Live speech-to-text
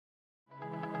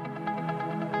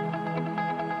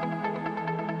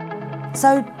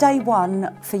So day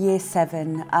one for year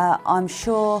 7, I'm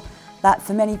sure that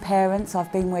for many parents,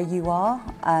 I've been where you are.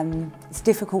 It's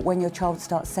difficult when your child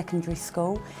starts secondary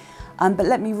school, but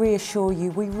let me reassure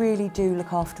you, we really do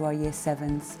look after our year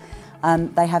 7s.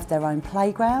 They have their own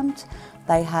playground,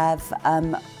 they have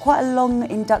quite a long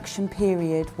induction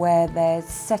period where they're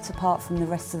set apart from the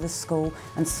rest of the school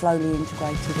and slowly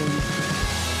integrated in.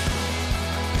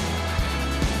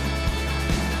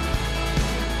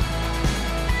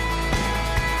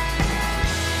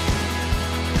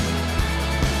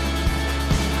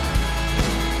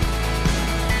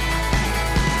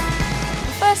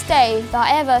 First day that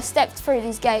I ever stepped through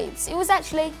these gates, it was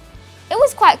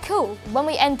quite cool. When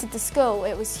we entered the school,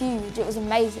 it was huge, it was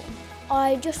amazing.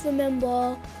 I just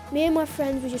remember me and my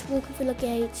friends were just walking through the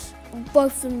gates.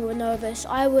 Both of them were nervous.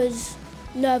 I was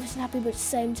nervous and happy, but at the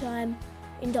same time,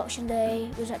 induction day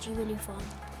was actually really fun.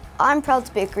 I'm proud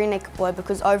to be a Greenacre boy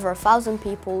because over 1,000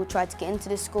 people tried to get into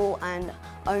this school and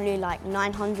only like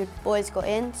 900 boys got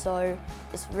in, so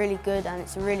it's really good and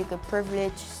it's a really good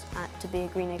privilege to be a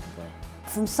Greenacre boy.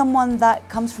 From someone that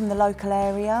comes from the local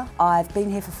area, I've been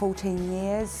here for 14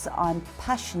 years. I'm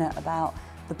passionate about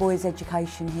the boys'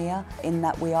 education here in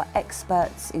that we are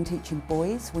experts in teaching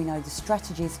boys. We know the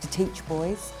strategies to teach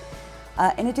boys.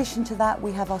 In addition to that,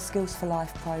 we have our Skills for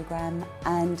Life programme,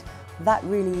 and that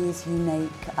really is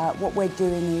unique. What we're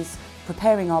doing is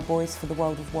preparing our boys for the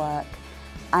world of work,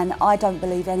 and I don't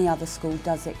believe any other school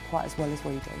does it quite as well as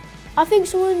we do. I think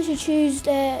someone should choose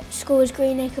their school as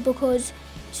Greenacre because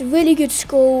it's a really good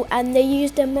school and they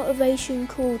use their motivation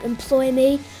called Employ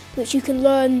Me, which you can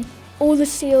learn all the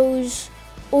skills,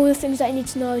 all the things that you need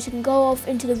to know so you can go off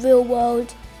into the real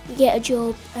world, get a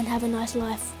job and have a nice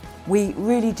life. We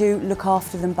really do look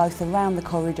after them both around the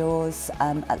corridors.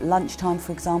 At lunchtime,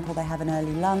 for example, they have an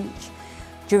early lunch.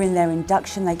 During their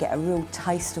induction, they get a real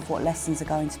taste of what lessons are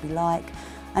going to be like.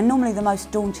 And normally the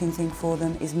most daunting thing for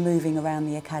them is moving around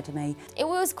the academy. It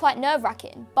was quite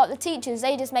nerve-wracking, but the teachers,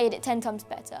 they just made it 10 times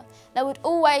better. They would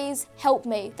always help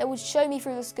me, they would show me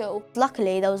through the school.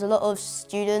 Luckily there was a lot of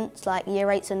students like year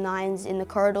 8s and 9s in the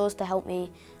corridors to help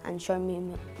me and show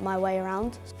me my way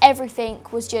around. Everything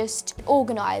was just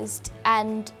organised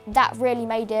and that really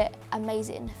made it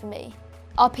amazing for me.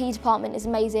 Our PE department is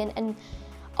amazing and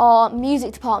our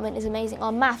music department is amazing,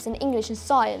 our maths and English and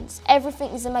science.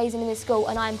 Everything is amazing in this school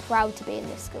and I'm proud to be in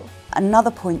this school.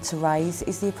 Another point to raise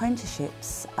is the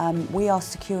apprenticeships. We are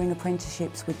securing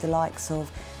apprenticeships with the likes of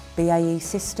BAE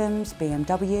Systems,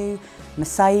 BMW,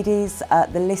 Mercedes,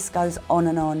 the list goes on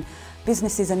and on.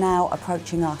 Businesses are now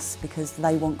approaching us because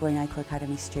they want Greenacre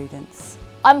Academy students.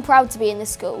 I'm proud to be in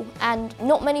this school and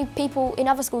not many people in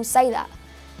other schools say that.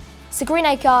 So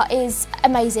Greenacre is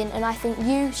amazing and I think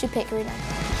you should pick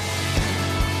Greenacre.